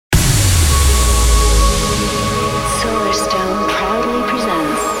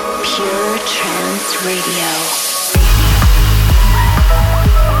Radio.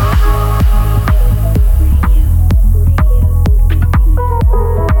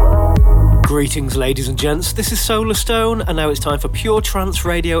 Greetings, ladies and gents. This is Solarstone, and now it's time for Pure Trance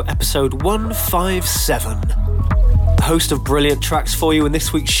Radio episode 157. A host of brilliant tracks for you in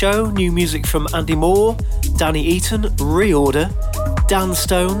this week's show. New music from Andy Moore, Danny Eaton, Reorder, Dan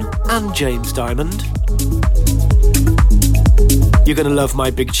Stone, and James Diamond. You're going to love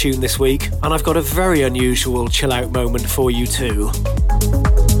my big tune this week, and I've got a very unusual chill-out moment for you too.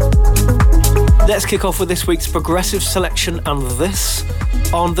 Let's kick off with this week's progressive selection, and this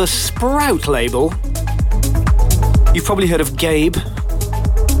on the Sprout label. You've probably heard of Gabe,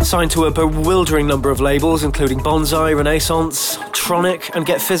 signed to a bewildering number of labels including Bonsai, Renaissance, Tronic and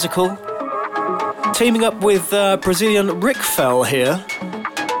Get Physical. Teaming up with Brazilian Rick Fell here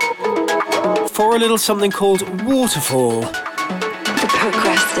for a little something called Waterfall. The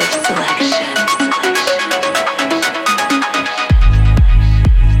progressive selection.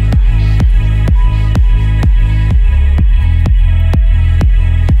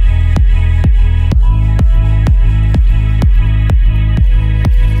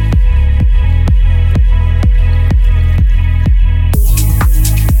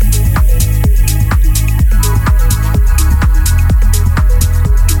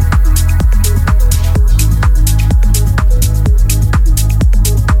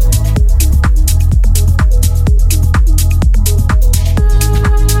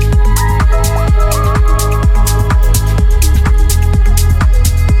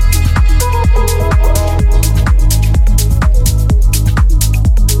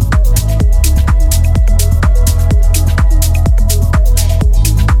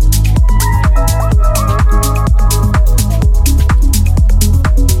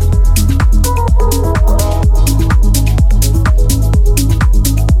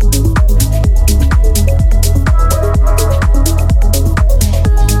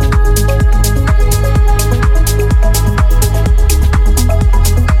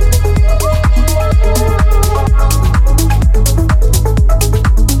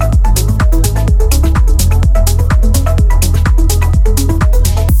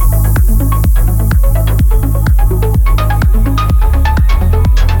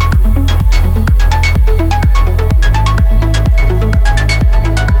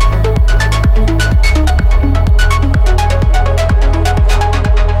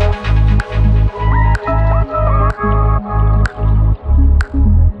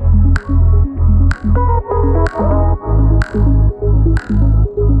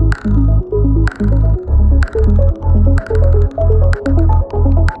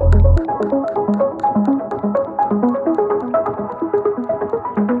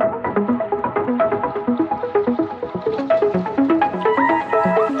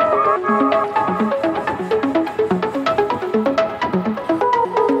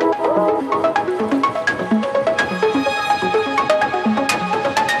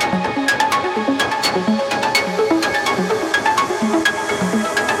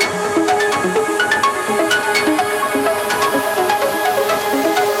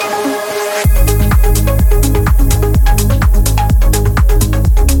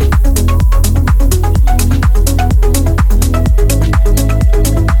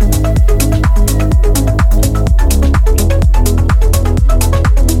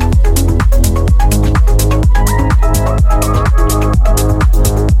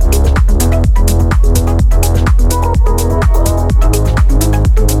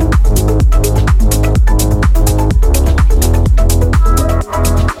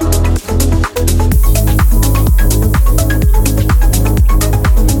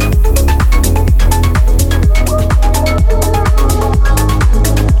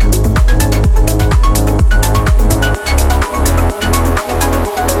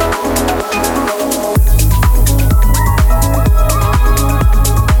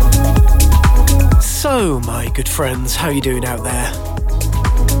 Friends, how you doing out there?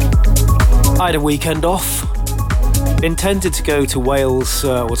 I had a weekend off. Intended to go to Wales,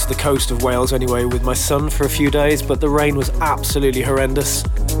 or to the coast of Wales anyway, with my son for a few days, but the rain was absolutely horrendous.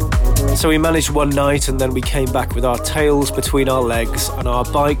 So we managed one night and then we came back with our tails between our legs and our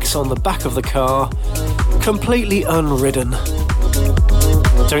bikes on the back of the car, completely unridden.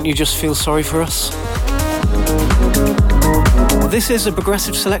 Don't you just feel sorry for us? This is a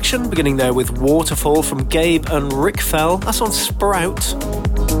progressive selection, beginning there with Waterfall from Gabe and Rick Fell. That's on Sprout.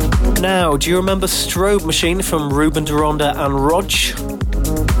 Now, do you remember Strobe Machine from Ruben de Ronda and Rog?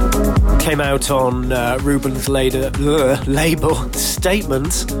 Came out on Ruben's label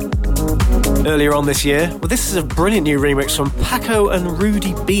Statement earlier on this year. Well, this is a brilliant new remix from Paco and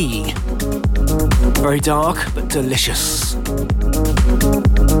Rudy B. Very dark, but delicious.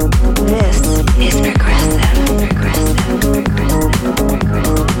 This is progressive.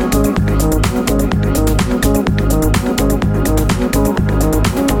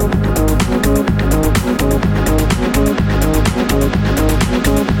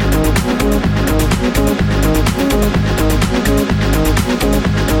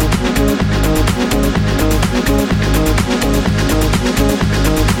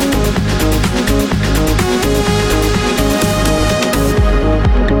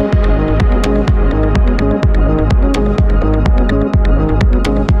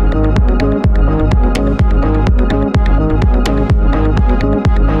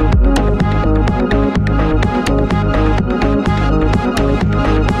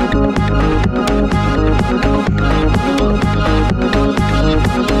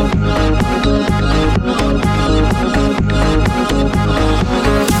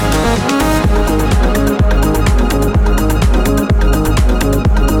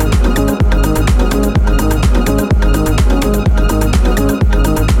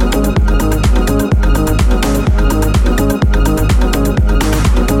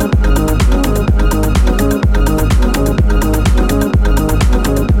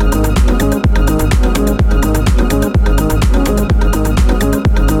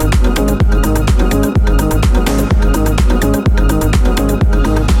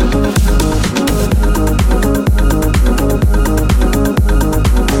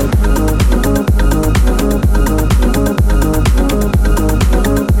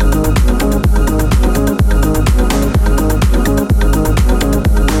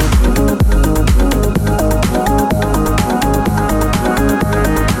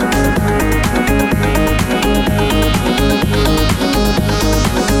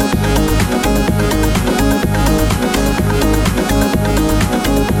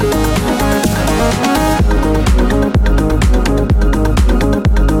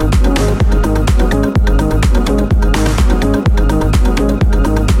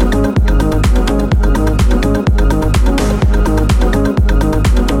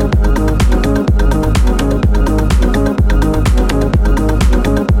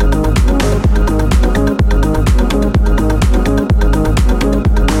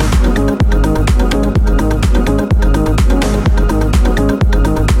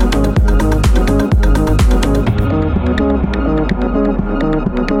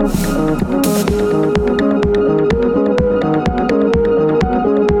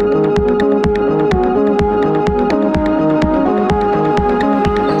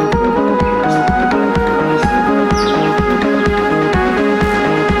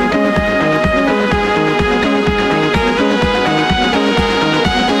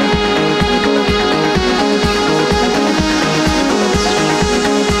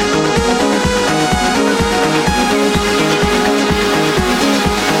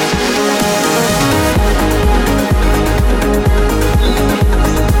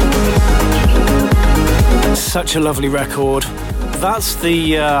 Such a lovely record. That's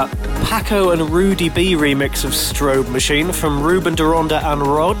the Paco and Rudy B remix of Strobe Machine from Ruben de Ronda and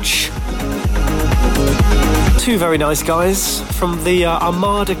Rog. Two very nice guys from the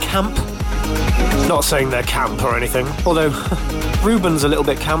Armada camp. Not saying they're camp or anything, although Ruben's a little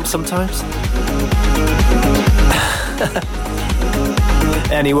bit camp sometimes.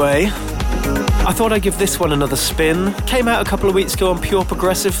 Anyway, I thought I'd give this one another spin. Came out a couple of weeks ago on Pure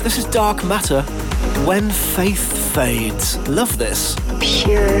Progressive. This is Dark Matter, When Faith Fades. Love this.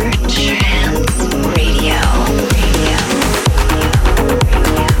 Pure Trance Radio.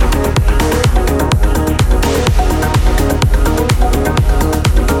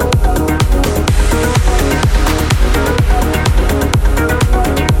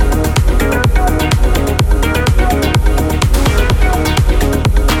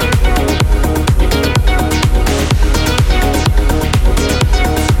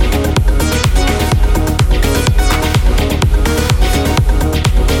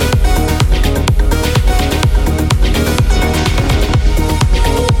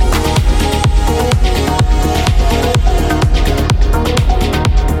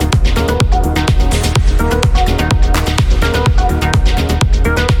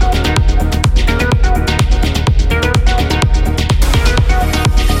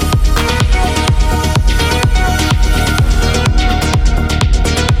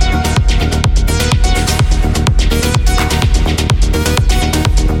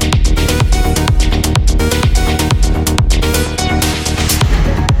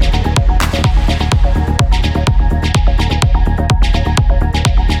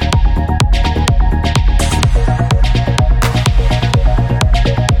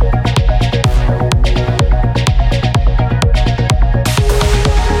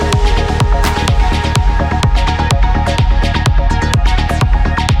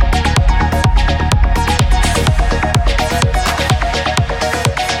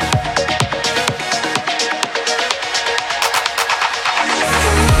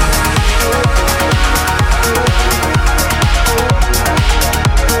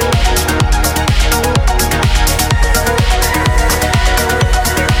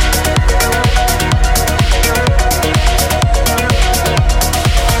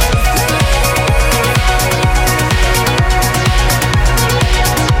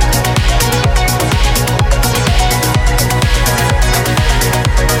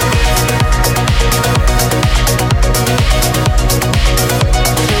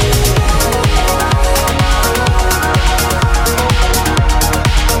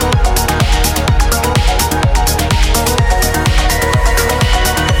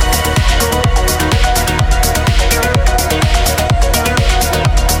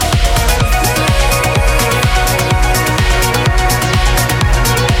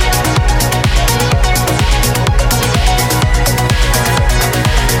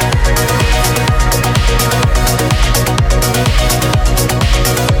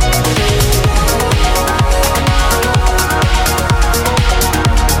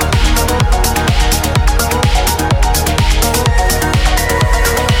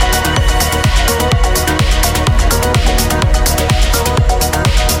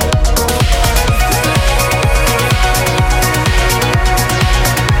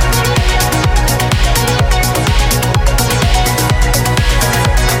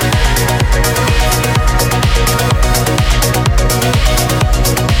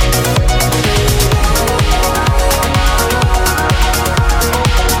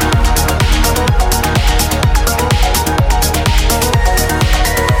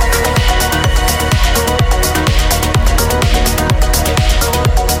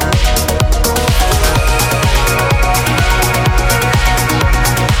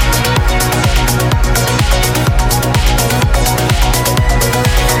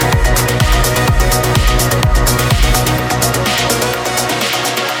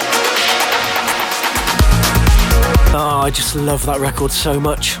 just love that record so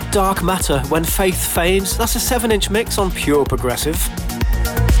much. Dark Matter, When Faith Fades, that's a 7-inch mix on Pure Progressive.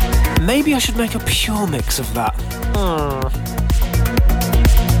 Maybe I should make a pure mix of that.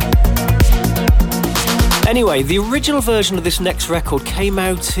 Anyway, the original version of this next record came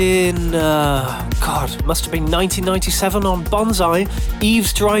out in, must have been 1997 on Bonsai,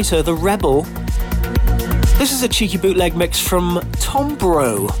 Yves Dreiter, The Rebel. This is a cheeky bootleg mix from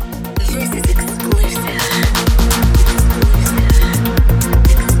Tombro. This is exclusive.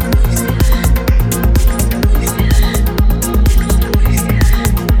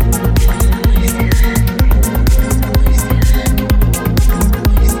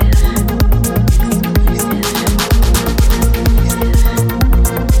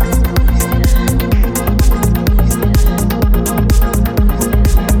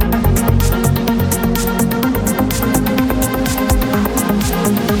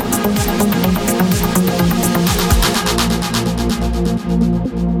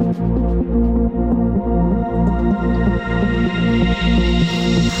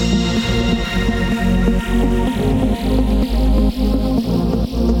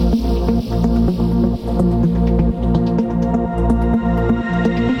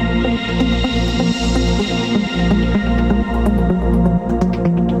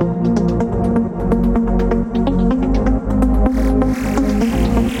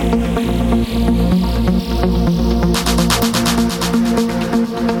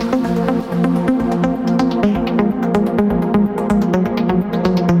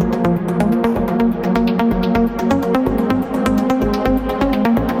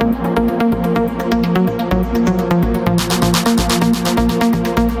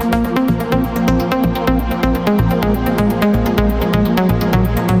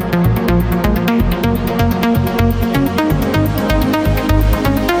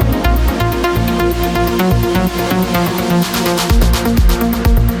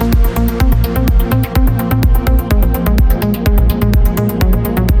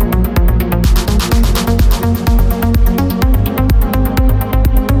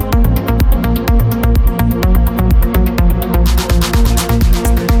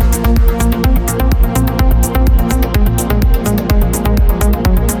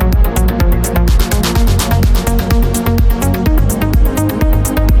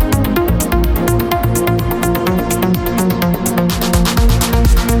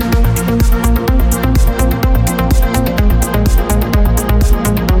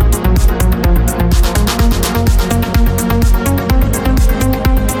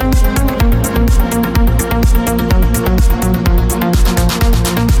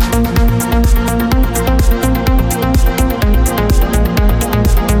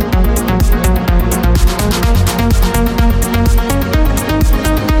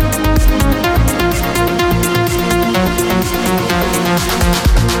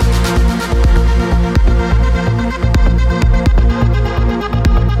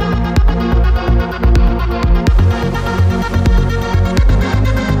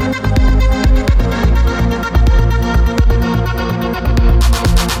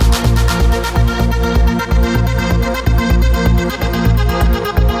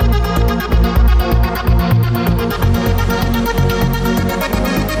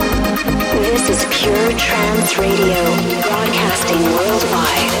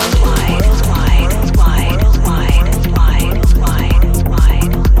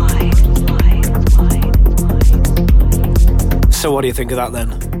 So what do you think of that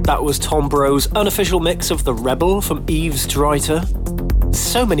then? That was Tombro's unofficial mix of The Rebel from Yves Dreiter.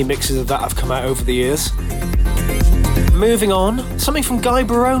 So many mixes of that have come out over the years. Moving on, something from Guy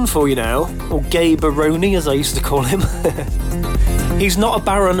Barone for you now, or Gay Baroni as I used to call him. He's not a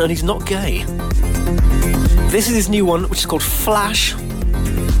baron and he's not gay. This is his new one, which is called Flash,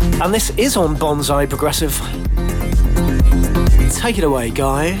 and this is on Bonsai Progressive. Take it away,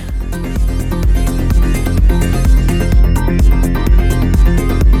 Guy.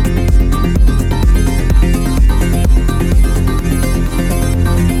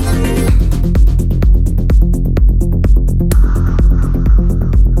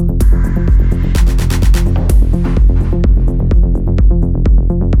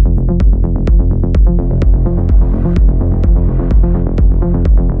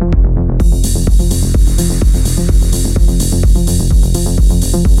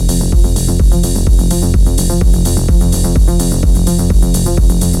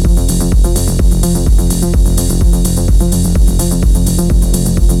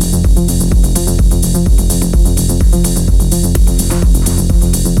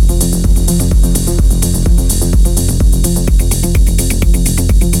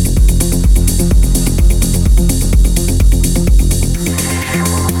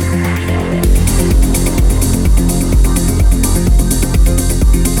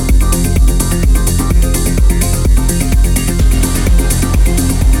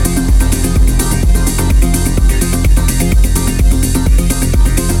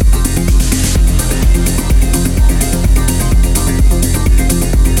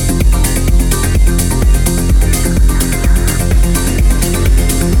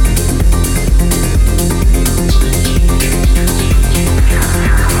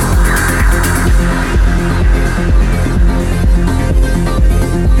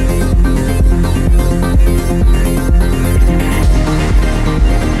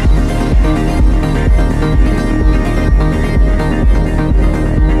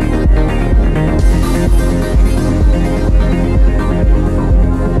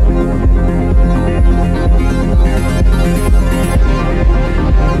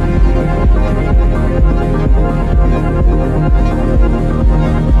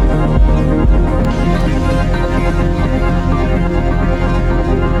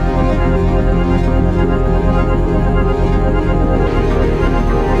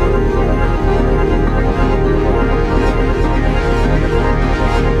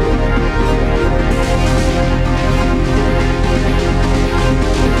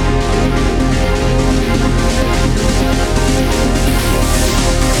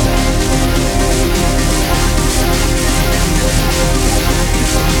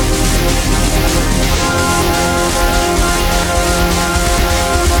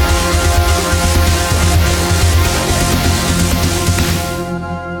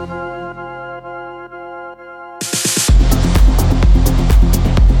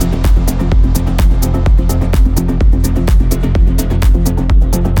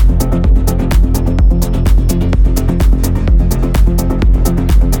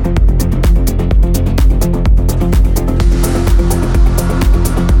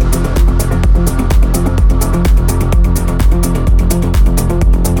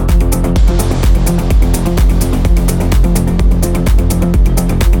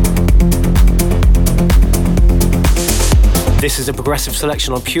 is a progressive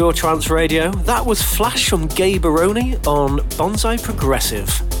selection on Pure Trance Radio. That was Flash from Gay Baroni on Bonsai Progressive.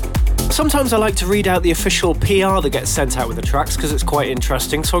 Sometimes I like to read out the official PR that gets sent out with the tracks because it's quite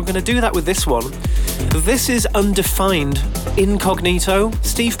interesting, so I'm going to do that with this one. This is Undefined Incognito,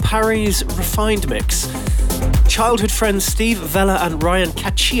 Steve Parry's refined mix. Childhood friends Steve Vella and Ryan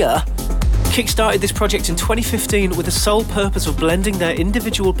Kachia kickstarted this project in 2015 with the sole purpose of blending their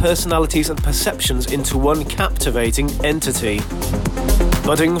individual personalities and perceptions into one captivating entity.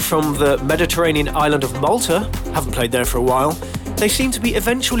 Budding from the Mediterranean island of Malta, haven't played there for a while, they seem to be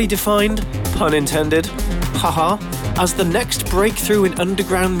eventually defined, pun intended, haha, as the next breakthrough in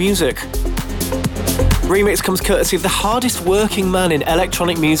underground music. Remix comes courtesy of the hardest working man in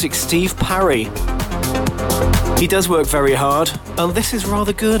electronic music, Steve Parry. He does work very hard, and this is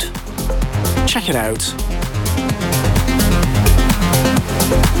rather good. Check it out.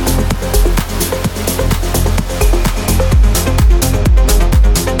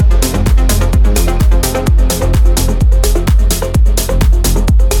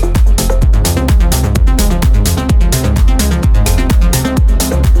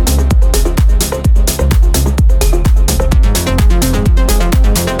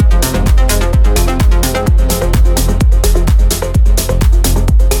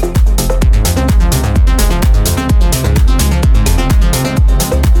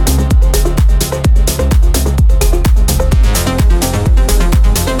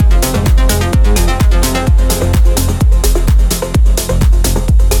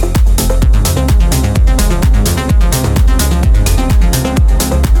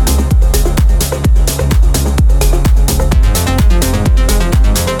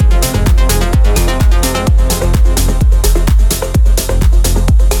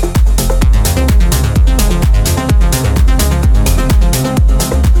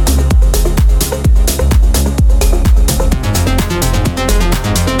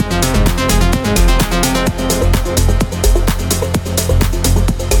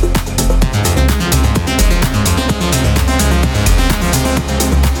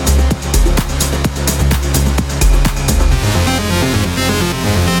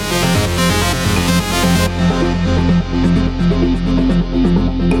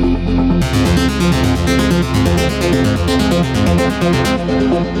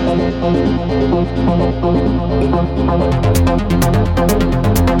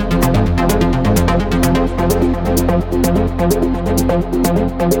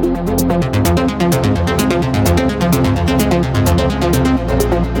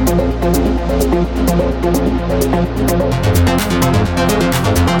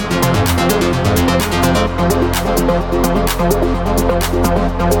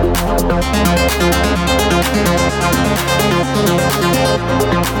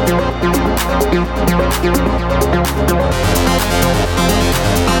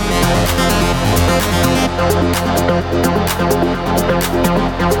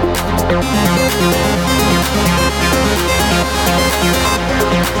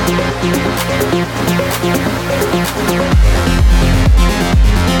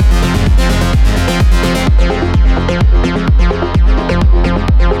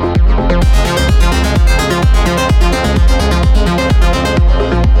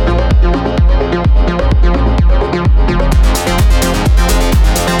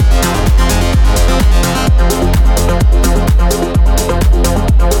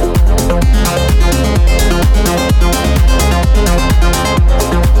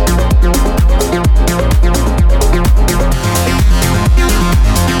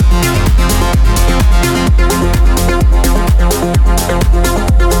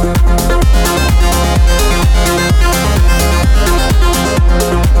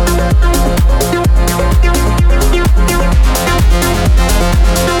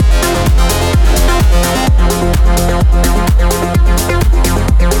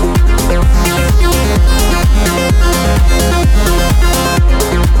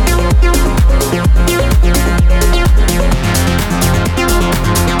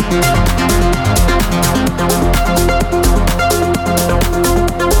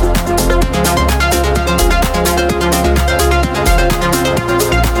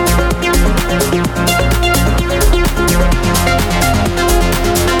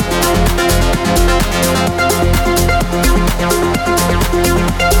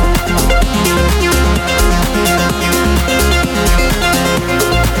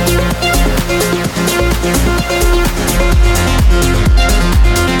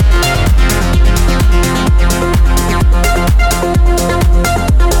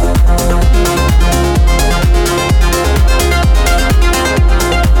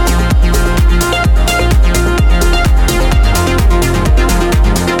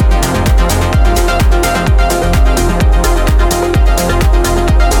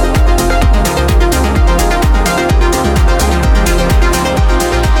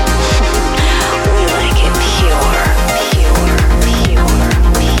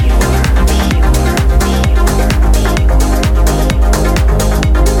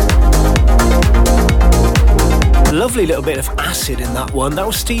 lovely little bit of acid in that one. That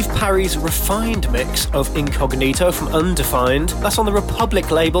was Steve Parry's refined mix of Incognito from Undefined. That's on the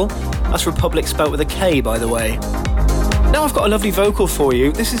Republic label. That's Republic spelt with a K, by the way. Now I've got a lovely vocal for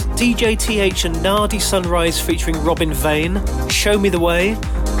you. This is DJ TH and Nardi Sunrise featuring Robin Vane. Show Me the Way.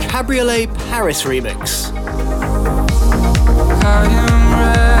 Cabriolet Paris remix. I am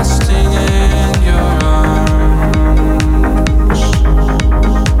resting in your arms.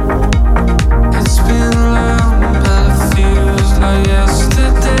 It's been long, but it feels like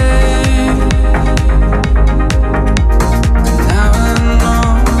yesterday. Now I know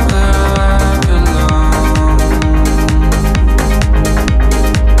where I belong.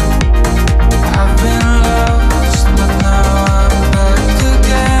 I've been lost, but now I'm back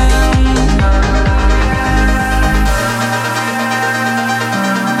again.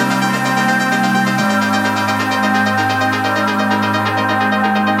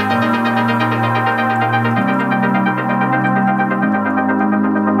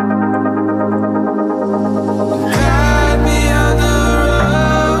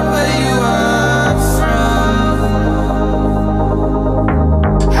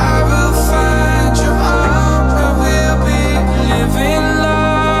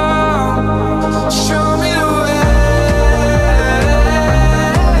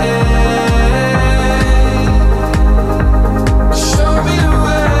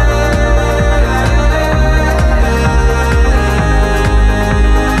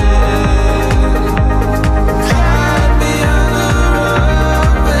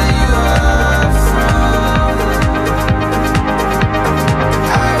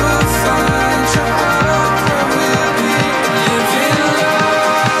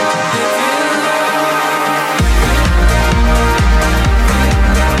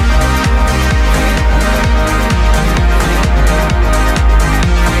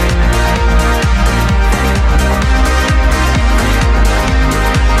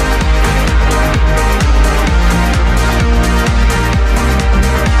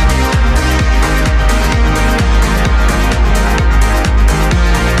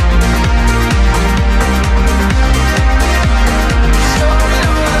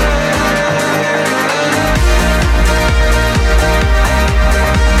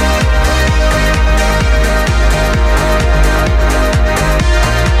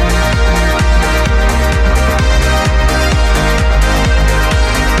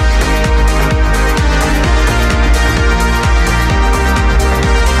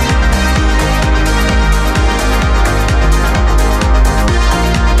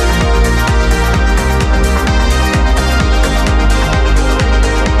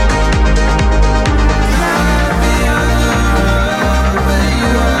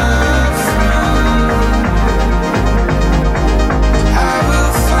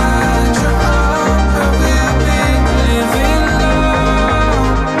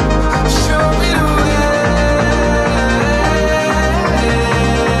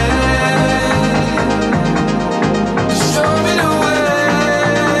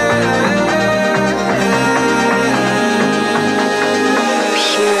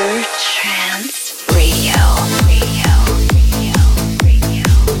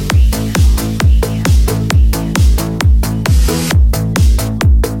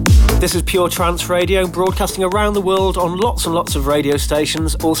 This is Pure Trance Radio, broadcasting around the world on lots and lots of radio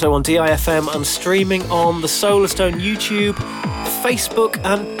stations, also on DIFM and streaming on the Solarstone YouTube, Facebook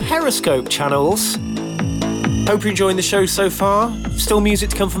and Periscope channels. Hope you're enjoying the show so far. Still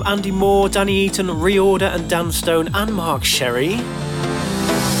music to come from Andy Moore, Danny Eaton, Reorder and Dan Stone and Mark Sherry.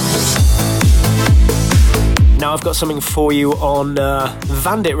 Now I've got something for you on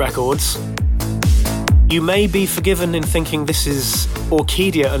Vandit Records. You may be forgiven in thinking this is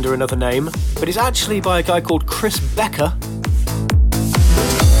Orchidia under another name, but it's actually by a guy called Chris Becker,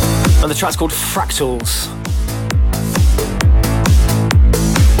 and the track's called Fractals.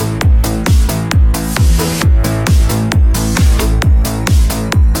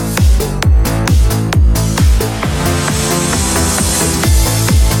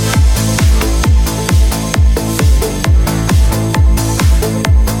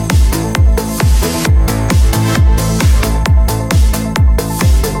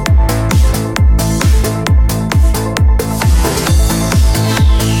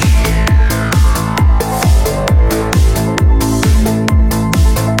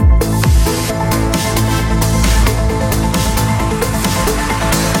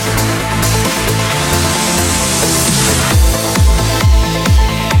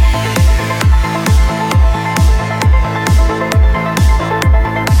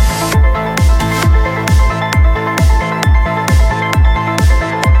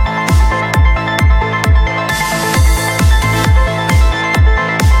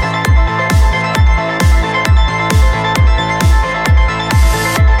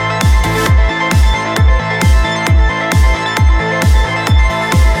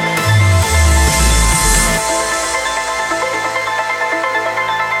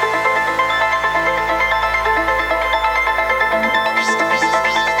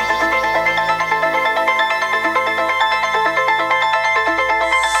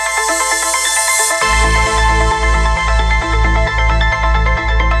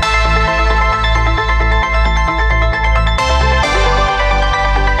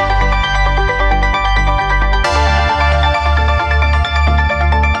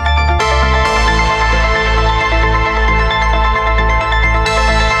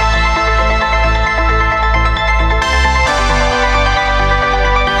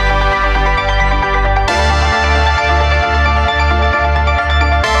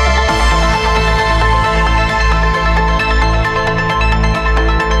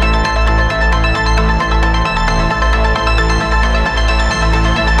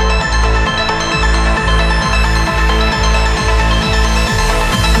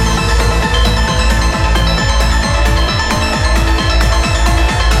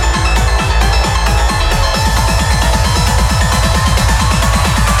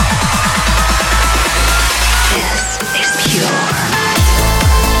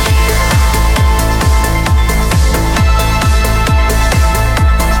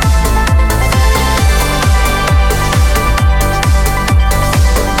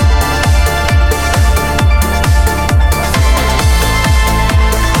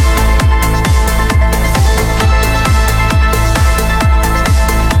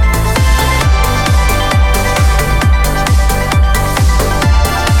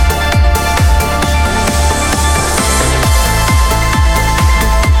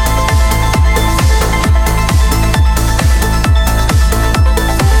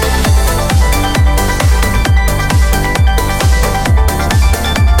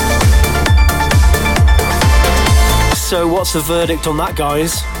 what's the verdict on that,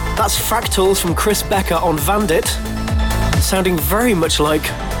 guys? That's Fractals from Chris Becker on Vandit, sounding very much like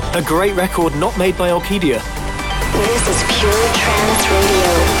a great record not made by Orchidia. This is Pure Trance Radio,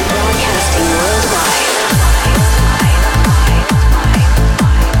 broadcasting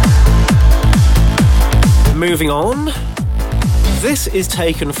worldwide. Moving on. This is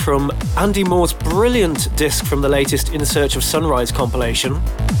taken from Andy Moore's brilliant disc from the latest In Search of Sunrise compilation.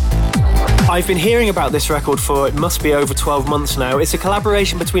 I've been hearing about this record for, it must be over 12 months now. It's a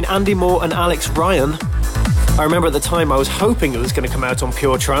collaboration between Andy Moore and Alex Ryan. I remember at the time I was hoping it was going to come out on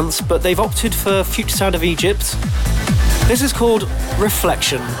Pure Trance, but they've opted for Future Sound of Egypt. This is called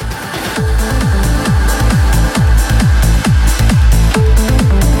Reflection.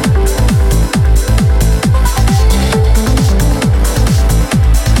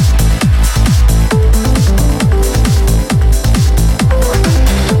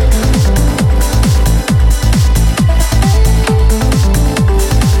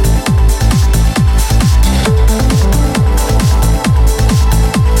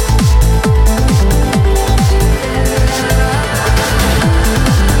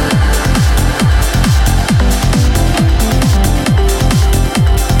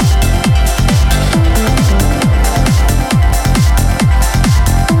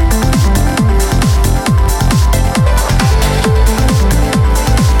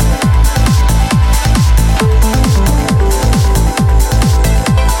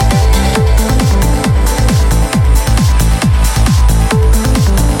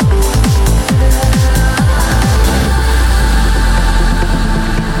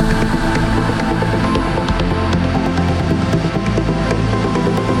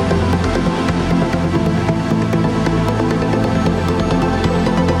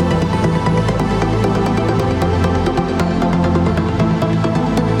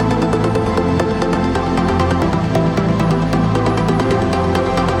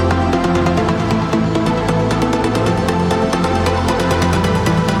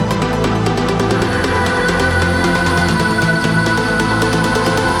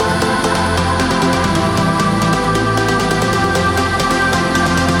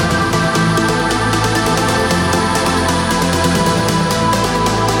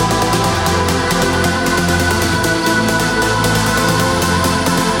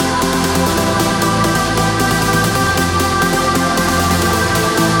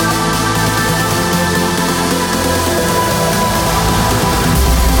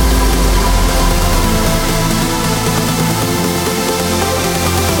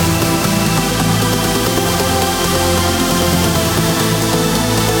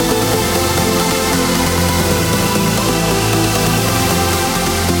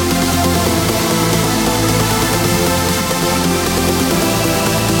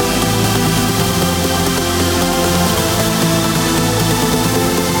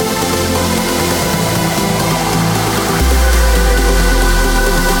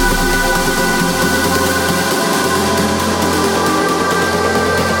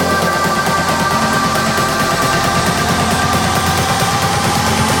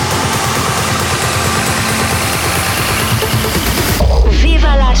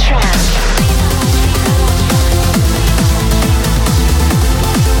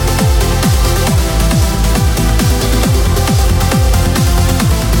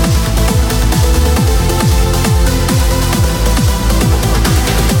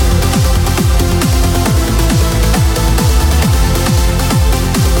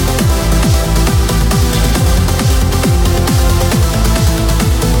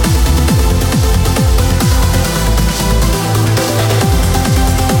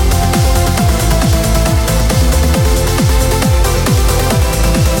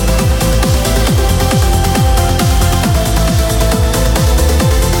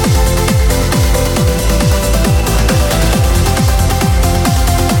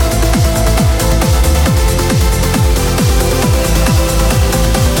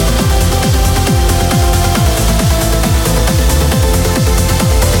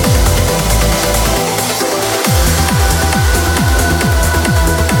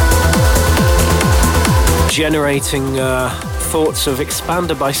 generating thoughts of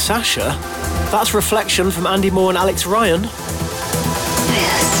Expander by Sasha. That's Reflection from Andy Moore and Alex Ryan. This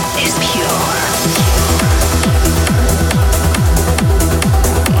is Pure.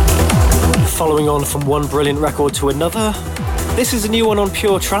 Following on from one brilliant record to another, this is a new one on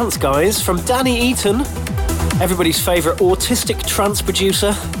Pure Trance, guys, from Danny Eaton, everybody's favourite autistic trance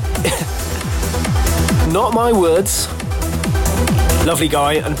producer. Not my words. Lovely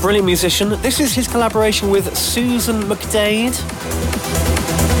guy and brilliant musician. This is his collaboration with Susan McDade.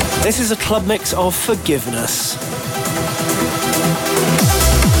 This is a club mix of Forgiveness.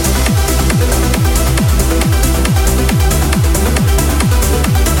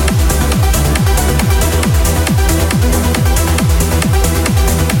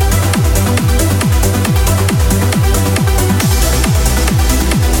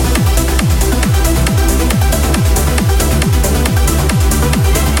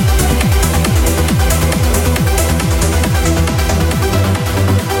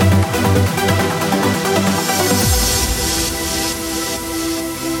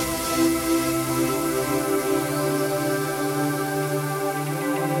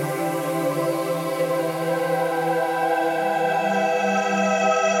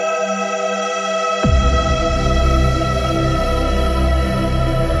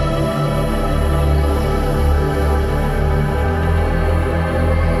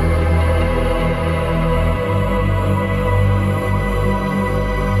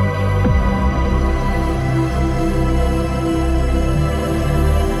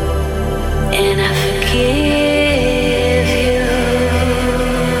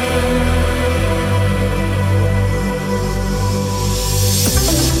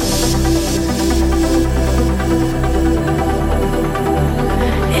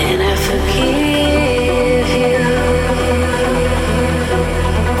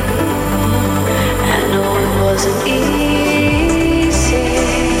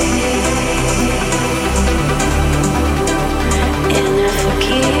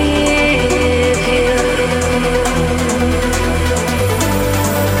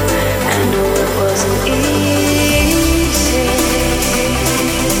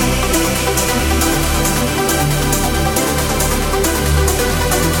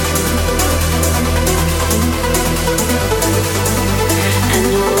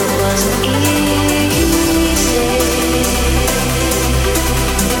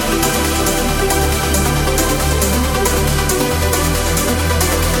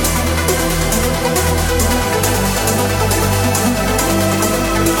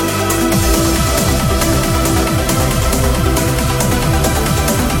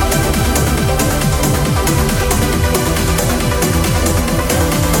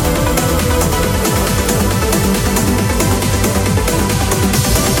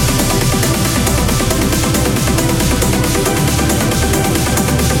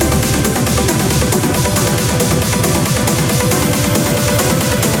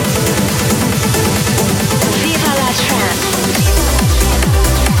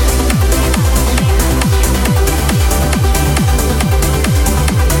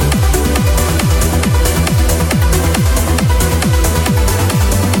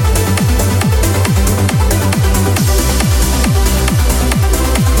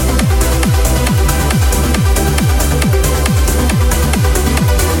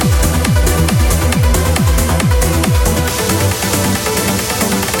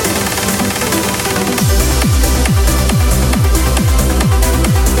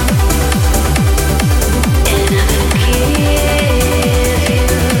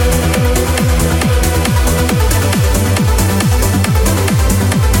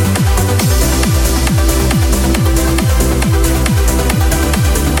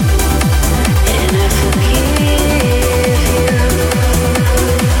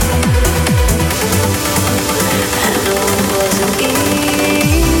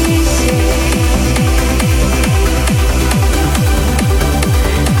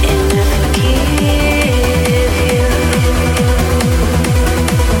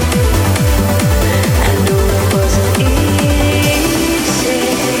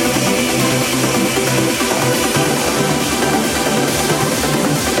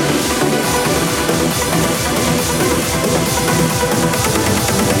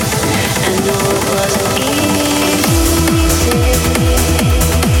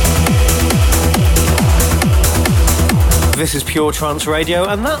 This is Pure Trance Radio,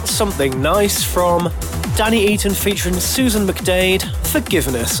 and that's Something Nice from Danny Eaton featuring Susan McDade,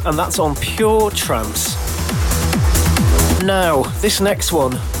 Forgiveness, and that's on Pure Trance. Now, this next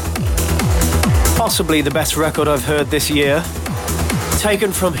one, possibly the best record I've heard this year,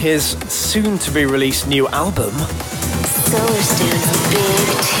 taken from his soon-to-be-released new album. Solarstone's Big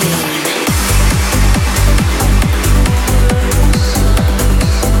Tune.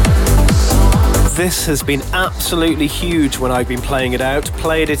 This has been absolutely huge when I've been playing it out.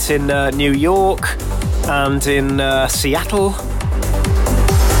 Played it in New York and in Seattle.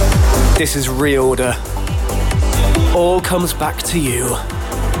 This is Reorder. All Comes Back to You.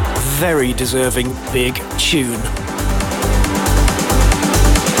 Very deserving big tune.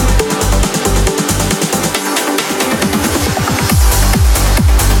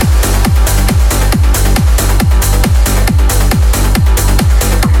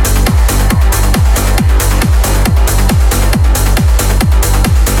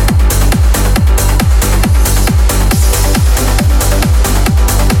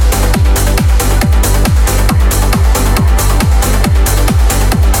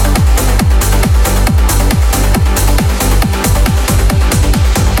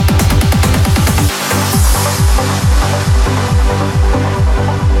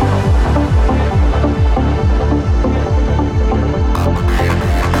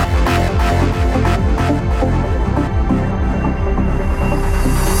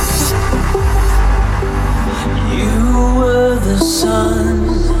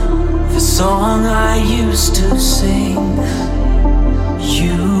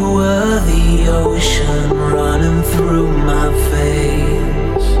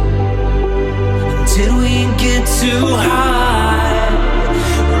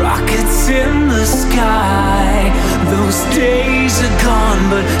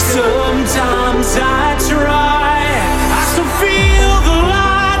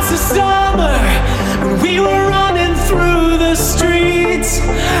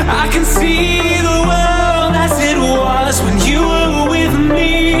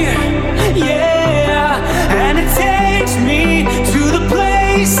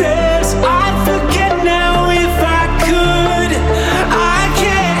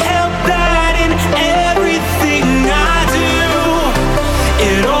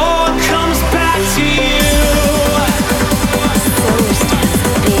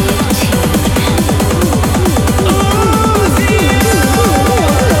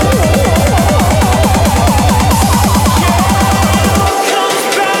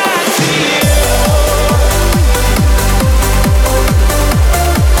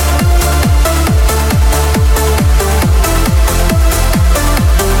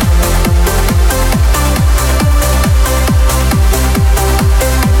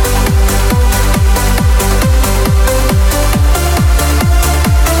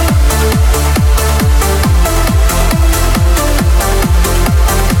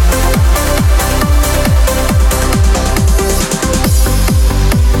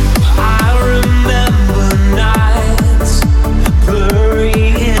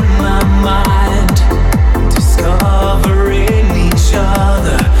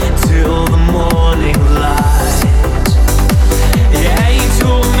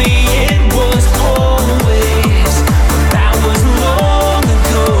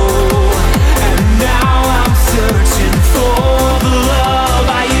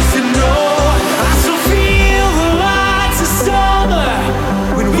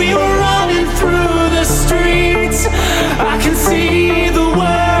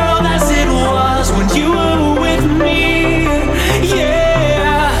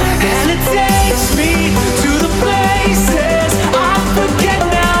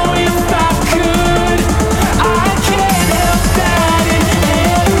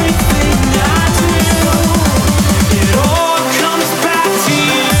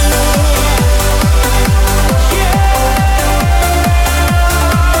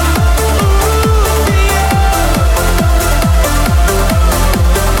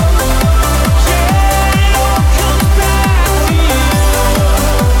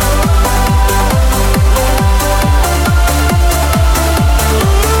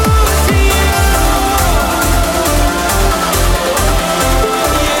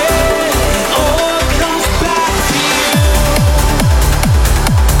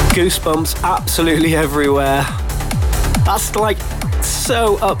 Goosebumps absolutely everywhere. That's like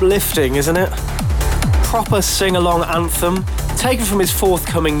so uplifting, isn't it? Proper sing-along anthem, taken from his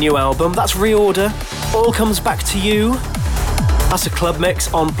forthcoming new album. That's Reorder. All Comes Back to You. That's a club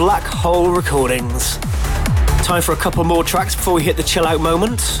mix on Black Hole Recordings. Time for a couple more tracks before we hit the chill out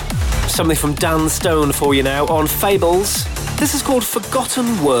moment. Something from Dan Stone for you now on Fables. This is called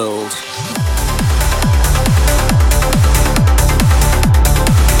Forgotten World.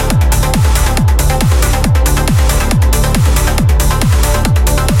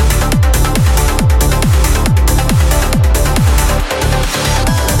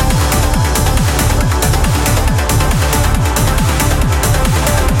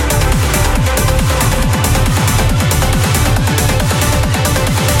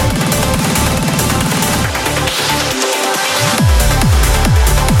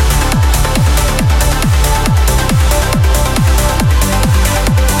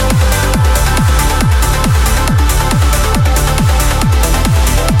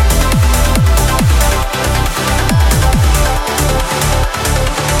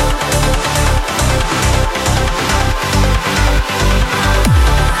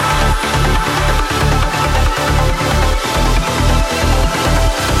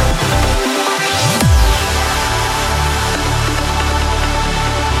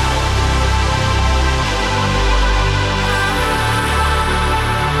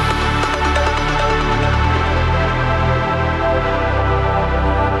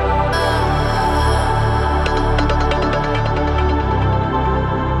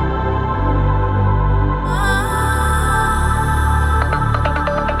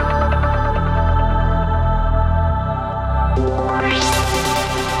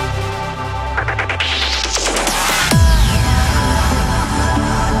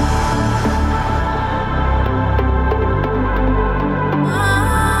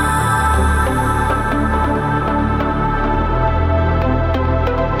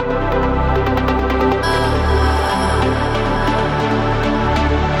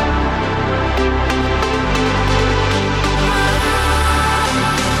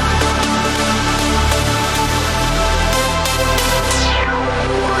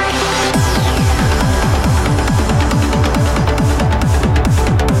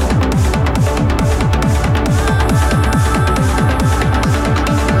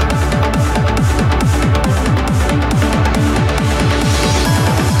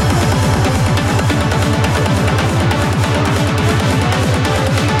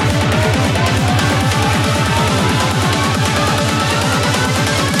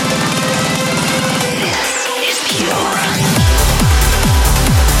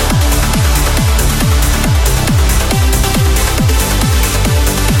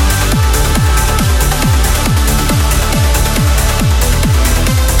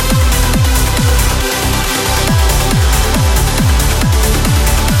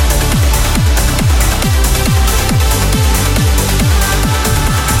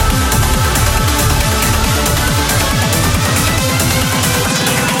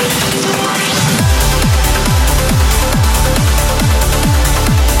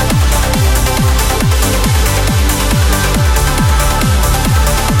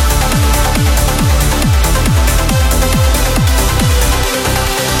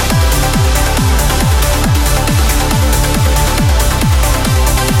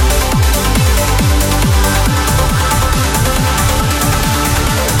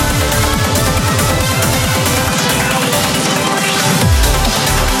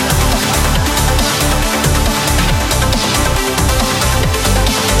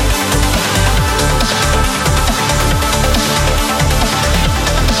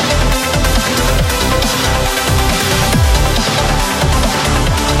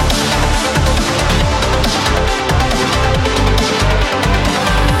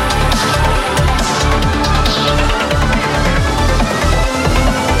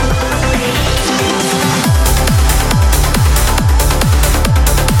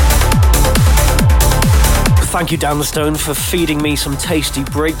 Thank you, Dan the Stone, for feeding me some tasty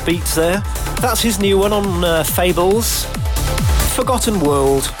break beats there. That's his new one on Fables, Forgotten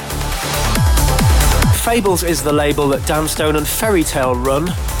World. Fables is the label that Dan Stone and Fairy Tale run.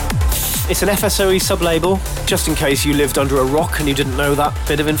 It's an FSOE sub-label, just in case you lived under a rock and you didn't know that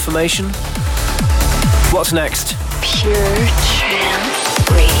bit of information. What's next? Pure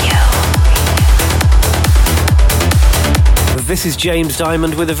Trance Radio. This is James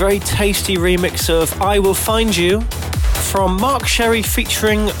Diamond with a very tasty remix of I Will Find You from Mark Sherry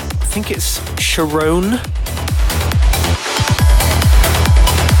featuring, I think it's Sharon,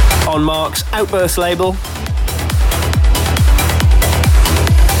 on Mark's Outburst label.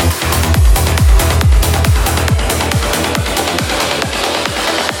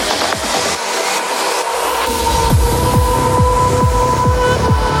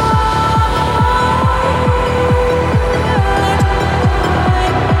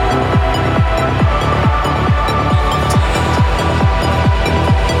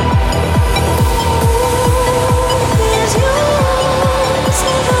 Is you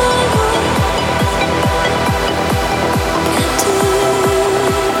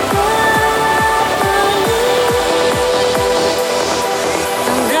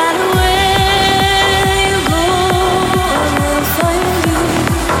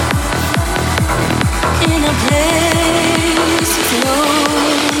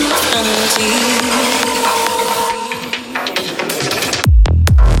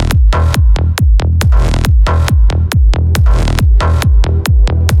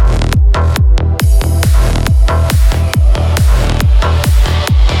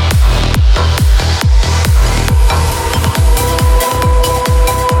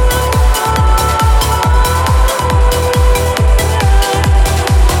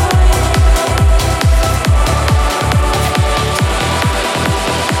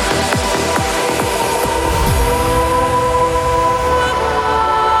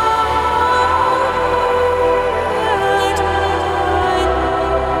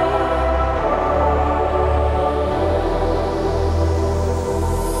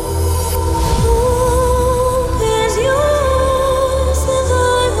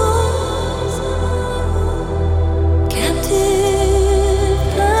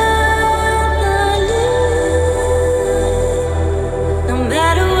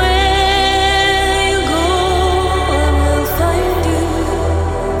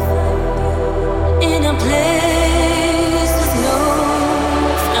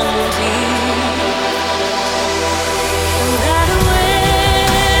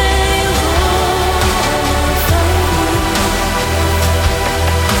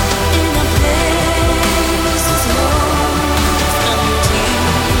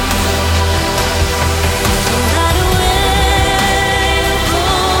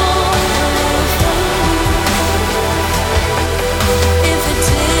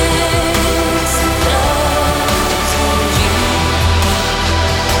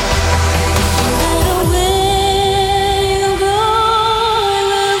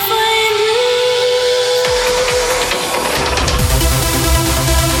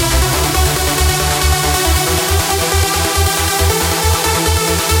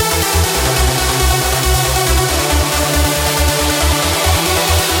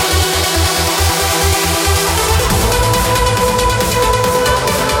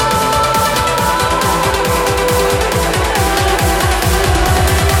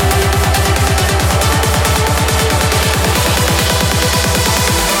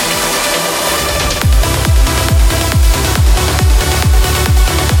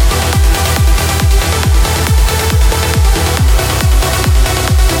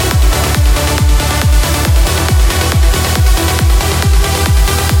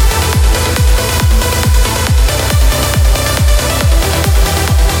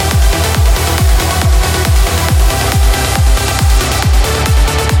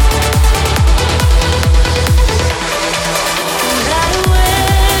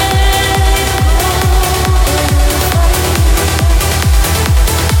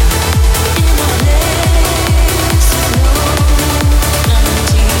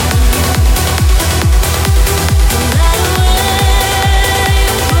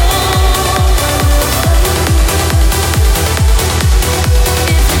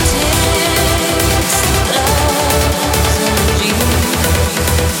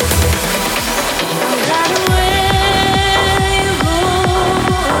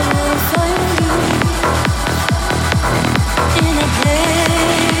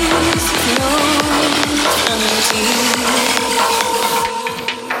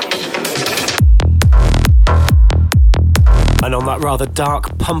rather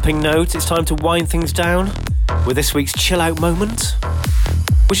dark, pumping note, it's time to wind things down with this week's chill out moment,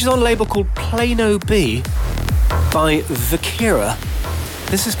 which is on a label called Plano B by Vakira.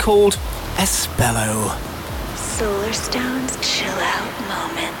 This is called Espello. Solarstone's chill out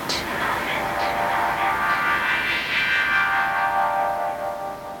moment.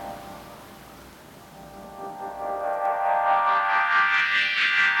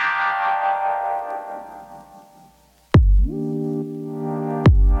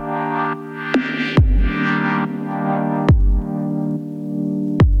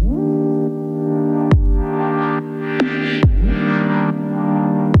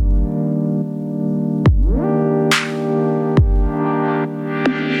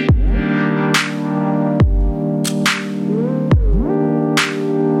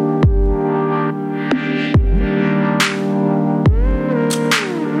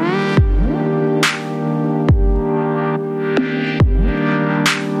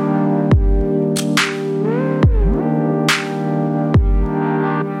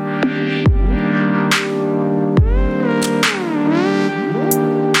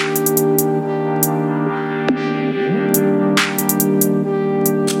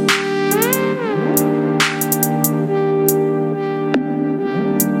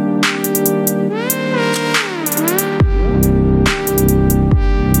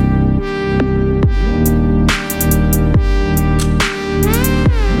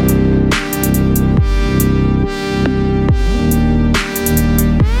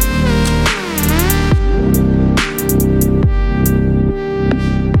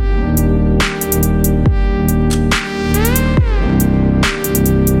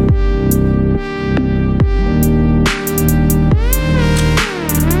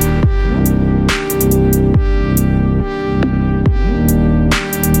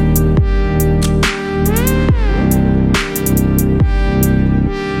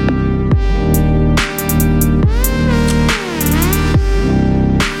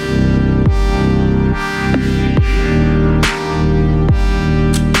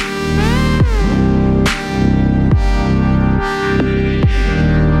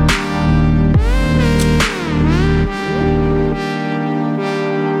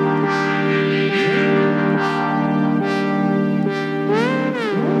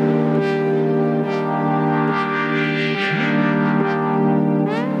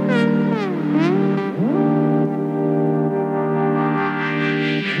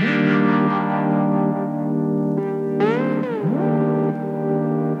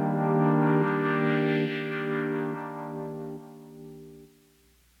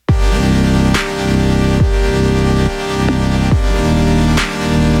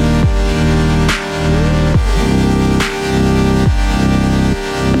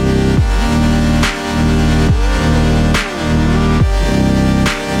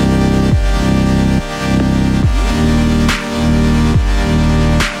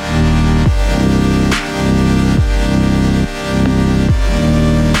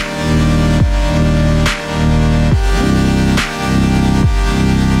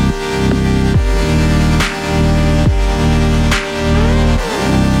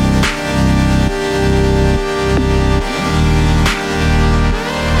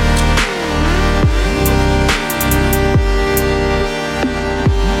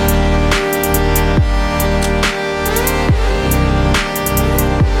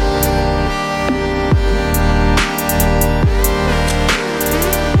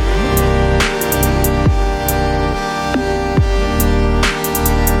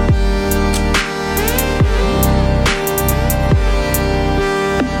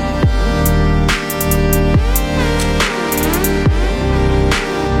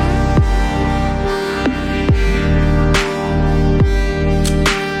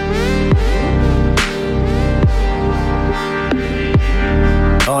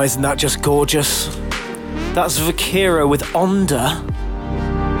 guys, isn't that just gorgeous? That's Vakira with Onda.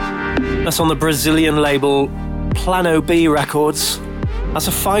 That's on the Brazilian label Plano B Records. That's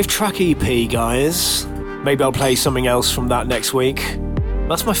a 5-track EP, guys. Maybe I'll play something else from that next week.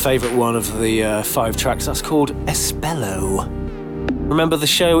 That's my favourite one of the 5 tracks. That's called Espello. Remember, the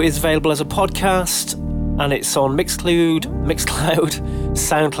show is available as a podcast, and it's on Mixcloud,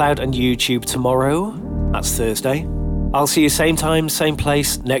 SoundCloud and YouTube tomorrow. That's Thursday. I'll see you same time, same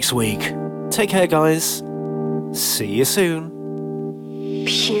place next week. Take care, guys. See you soon.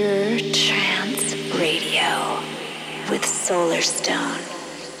 Pure Trance Radio with Solarstone.